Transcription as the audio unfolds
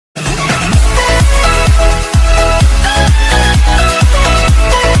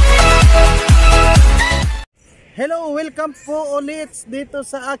welcome po ulit dito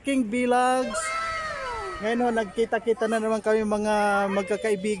sa aking vlogs. Ngayon ho, nagkita-kita na naman kami mga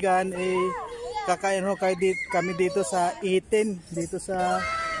magkakaibigan. Kakain ho kami dito sa ittin, dito sa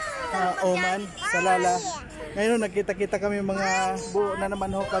Oman, Salalah. Ngayon ho, nagkita-kita kami mga buo na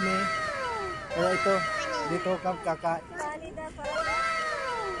naman ho kami. Kaya ito, dito ho kami kakain.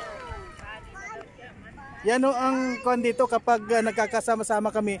 Yan ho ang kon dito kapag nagkakasama-sama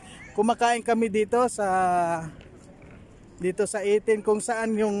kami, kumakain kami dito sa ittin, kung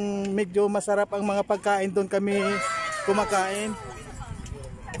saan yung medyo masarap ang mga pagkain, doon kami kumakain.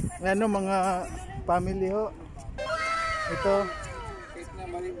 Yan ho, mga family ho. Ito.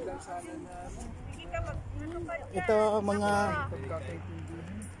 Ito mga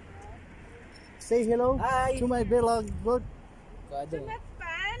say hello. Hi to my vlog. Good.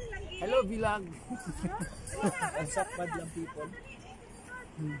 Hello vlog. Ang sakpad lang people.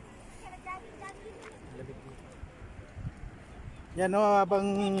 Yan o, habang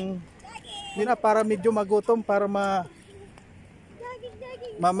para medyo magutom, para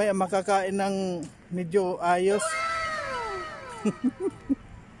mamaya makakain ng medyo ayos.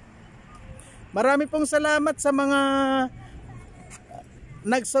 Marami pong salamat sa mga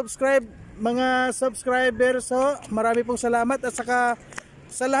nag-subscribe, mga subscribers ho. Marami pong salamat, at saka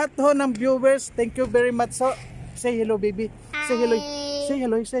sa lahat ho ng viewers, thank you very much ho. Say hello baby. Hi. Say hello. Say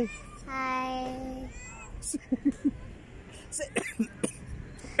hello, say. Hi.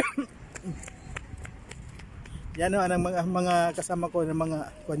 Yan ho, ang mga kasama ko ng mga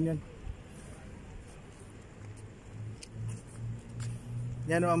kwan yun.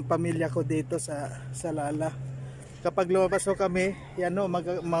 Yan ho ang pamilya ko dito sa Salalah. Kapag lumabas ho kami, yan ho,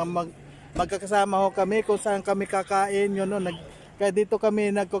 magkakasama ho kami kung saan kami kakain. Yun ho, kaya dito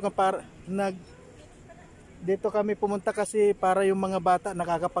kami dito kami pumunta kasi para yung mga bata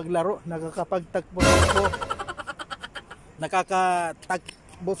nakakapaglaro, nakakapagtakbo,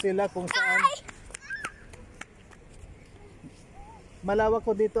 nakakatakbo sila kung saan. Malawak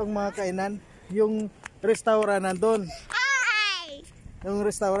ko dito ang mga kainan. Yung restaurant nandun. Yung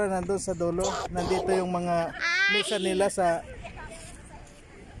restaurant nandun sa dulo. Nandito yung mga mesa nila sa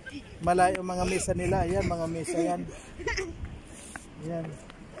malayo, mga mesa nila. Ayan, mga mesa yan. Ayan.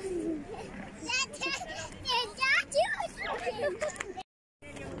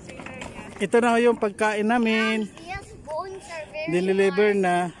 Ito na yung pagkain namin. Dineliver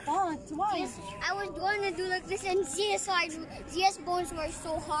na. I was going to do like this, and Zia's bones were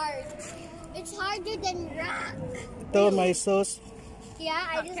so hard. It's harder than rock. Ito may sauce. Yeah,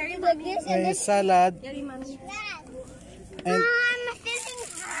 I just do like this. May salad. And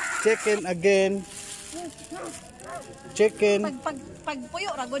chicken again. Chicken. Pag puyo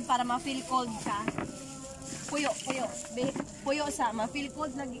ragod para ma-feel cold ka. Puyo. Puyo sa ma-feel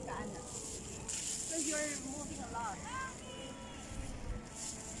cold lagi ka ana. Because you're moving a lot.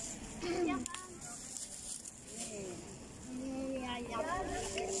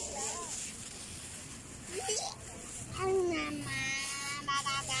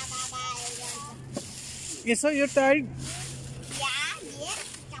 So you're tired?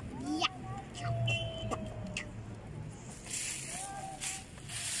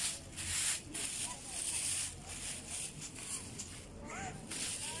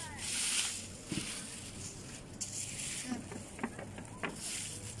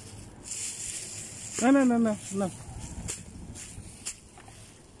 No.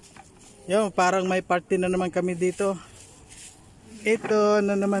 Yo, parang may party na naman kami dito. Ito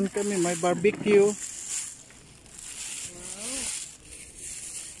na naman kami, may barbecue.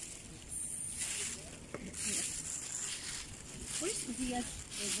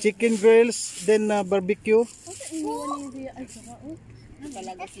 Chicken grills, then barbecue.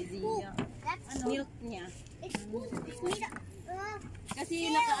 Talaga si Zia. Milk niya. Kasi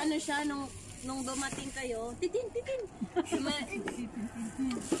nakaano siya nung dumating kayo. Titin.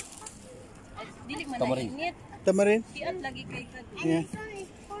 Dili man init. Tamarin. Tiat lagi kay ka. Yeah.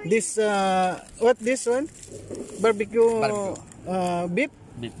 This what this one? Barbecue. Beef.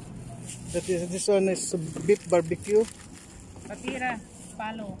 Beef. This one is beef barbecue. Patira,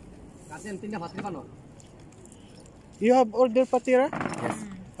 palo. Kasi ang tinda pati palo. You have ordered patira? Yes.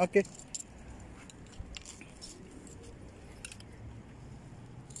 Okay.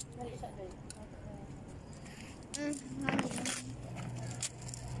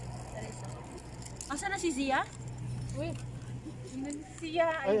 Asa na si Zia? Uy.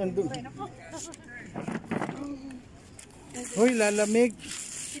 Zia Ay, andun. Uy, lalamig.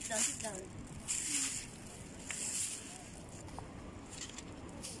 Sit down.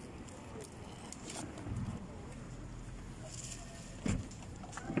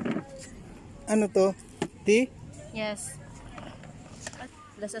 Ano to? Tea? Yes.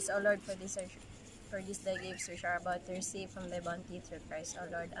 Bless us, O Lord, for this thy gifts which are about to receive from thy bounty through Christ, O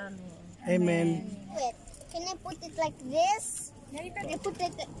Lord. Amen. Amen. Wait, can I put it like this? I put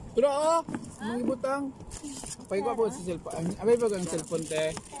it. Pero mga ibutang. Pahiga po sa cellphone. Amay ba ang cellphone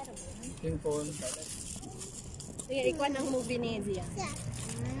te? Cellphone. Sige, ikaw ang movie ni Zia.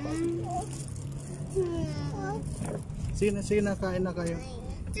 Sige na, kain na kayo.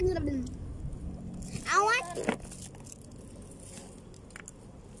 I want.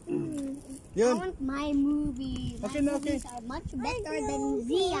 I Yun. want my movie. Okay na, okay. Movies are much better than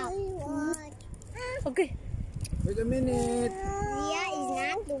Zia. Okay. Wait a minute. Zia is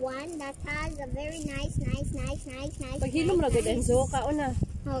not the one that has a very nice. Paghilom na gud Enzo, kauna.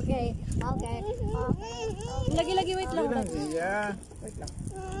 Okay. Lagi-lagi, wait lang. Yeah. Wait lang.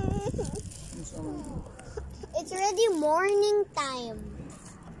 It's already morning time.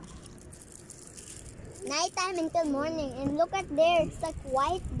 Nighttime until morning. And look at there, it's like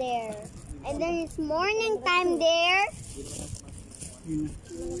white there. And then it's morning time there.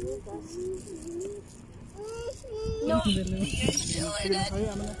 No.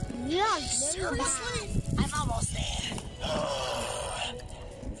 Yes. I'm almost there.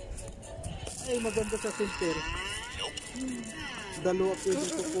 Ay, maganda sa center. Dalawa pwede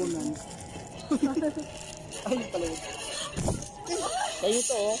kukunan. Ay, pala. Kayo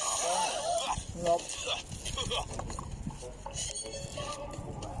to oh. Nope.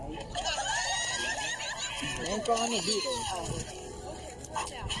 Ngayon pa kami dito.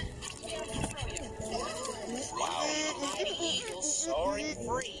 Wow, mighty eagle soaring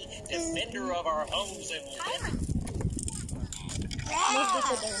free, defender of our homes and Move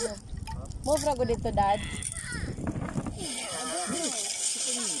dito, Dad. Move ra gud dito, Dad.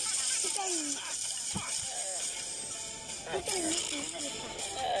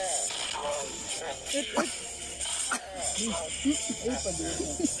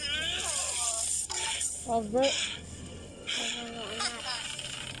 Over.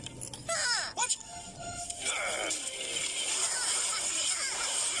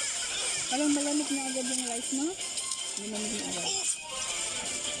 Alam, malamig na agad yung rice, no? Malamig na agad.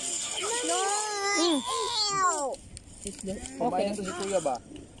 Kumain to si Kuya ba?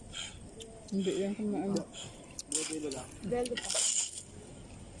 Hindi yan kumaan. Bubilo lang.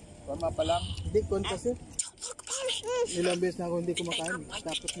 Tama pa lang. Hindi, kon kasi. Ilang beses na ako hindi kumakain.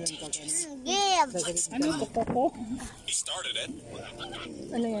 Tapos ngayon kakain. Give. Ano ito, Coco? he started it.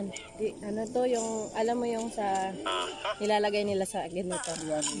 Ano yan? Ano to yung, alam mo yung sa, nilalagay nila sa ganito.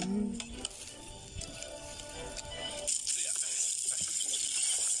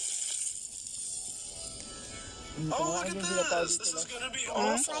 Oh, look at this. This is going to be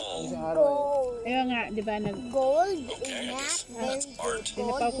awful. Gold. Ayaw nga, di ba, Gold is not very good.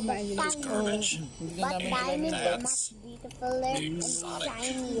 hindi pa ako kumain yun. Garbage. But diamonds are much beautifuler and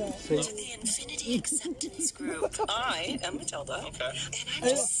shinier. The Infinity Acceptance Group. I am Matilda. Okay. And I'm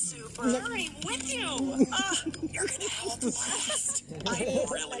just super hurry with you. You're gonna have a blast. I'm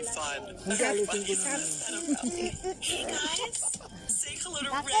really fun. Everybody has that about me. Hey guys, say hello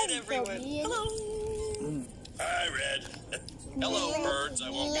to That Red, is so everyone. weird. Hello. Hi, Red. Hello, birds. I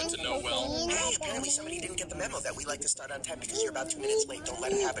won't get to know well. Hey, apparently somebody didn't get the memo that we like to start on time because you're about 2 minutes late. Don't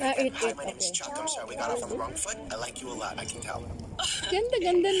let it happen again. Hi, my name is Chuck. I'm sorry we got off on the wrong foot. I like you a lot. I can tell.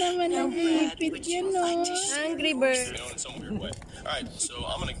 Ganda-ganda naman ang ipit Would yun, you no? like to share? Angry Bird. You know, in some weird way. All right, so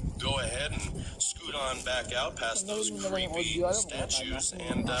I'm going to go ahead and scoot on back out past those creepy statues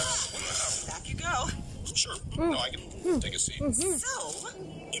and, Back you go. sure. No, I can take a seat. So,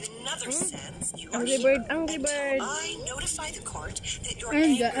 in another sense, you are Angry here Bird, Angry until Bird. I notify the court that your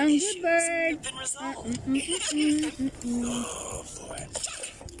And the anger Angry issues Bird. have been resolved. Oh, boy.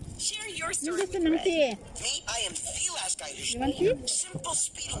 Share your Yung story gusto with ng Red. tea. Me, I am the last guy who You want tea? simple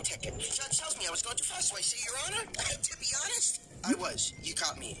speeding ticket. Judge tells me I was going too fast, so I say, Your Honor, to be honest, I was. You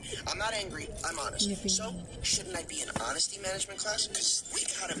caught me. I'm not angry. I'm honest. So, shouldn't I be in honesty management class? Because we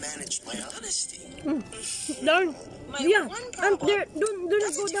gotta manage my honesty. Down. My Yeah, one I'm problem. there. Don't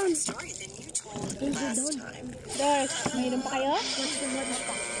That's go a down. different story than you told last time. There. Mayroon pa kayo?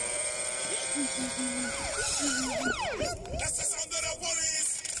 That's the sound that I wanted.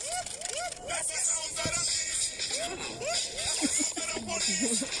 That's the sound that I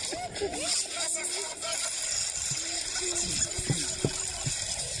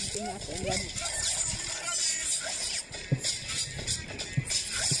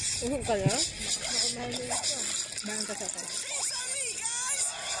Uhog ka na? Baan ka sa ka?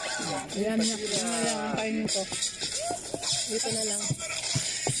 Ayan na. Ayan na lang ang kainin ko. Dito na lang.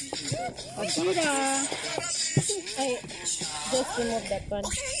 Pagkira. Ay, just remove that one.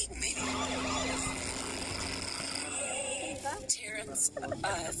 Terrence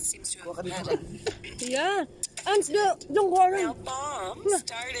seems to have had it. Yeah. Don't worry. Now, Bomb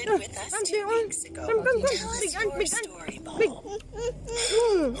started with us 2 weeks ago. Tell us your story, Bomb.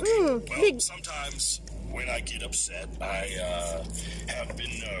 Well, sometimes when I get upset, I have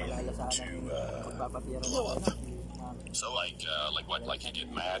been known to blow up. So like what? Like you get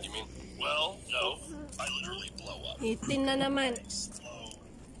mad? You mean? Well, no. I literally blow up. Itin na naman.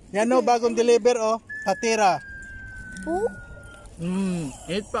 Yan o, bagong deliver o. Patira.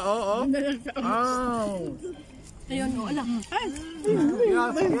 Hit pa, oo. Oh. Ayun, o, ala. Ay!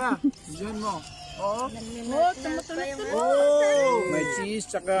 Yeah. Diyan mo. Oo. May cheese,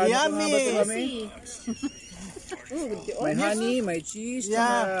 tsaka Yummy. ano pa nga ba ito kami? May honey, may cheese,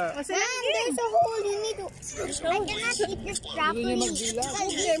 Yeah. tsaka... Mom, there's a hole. You need to. I cannot eat this properly because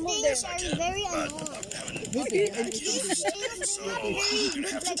these things are very annoying. Like this,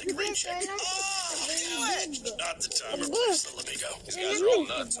 Not the time or place to let me go. These guys are all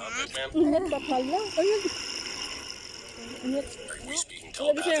nuts, huh, big man? Are we speaking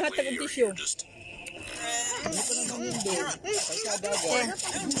telepathically or you're just...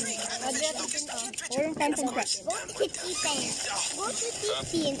 Or yung pantong pa. Go to Ittin. Go to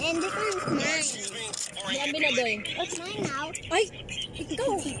Ittin, and this one's mine. Sabi na doy. It's mine now. Ay!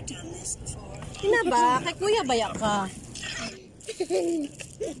 Ikaw! Ina ba? Kay kuya baya ka?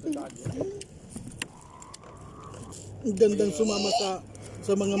 Ang gandang sumama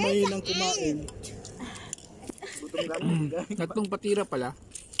sa mga mahinang kumain. Tatlong patira pala.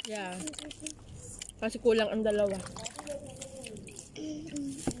 Yeah. Kasi kulang ang dalawa.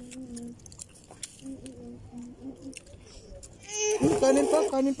 Kanin pa.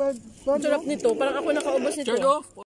 Ang sarap nito. Parang ako nakaubos nito. Third off.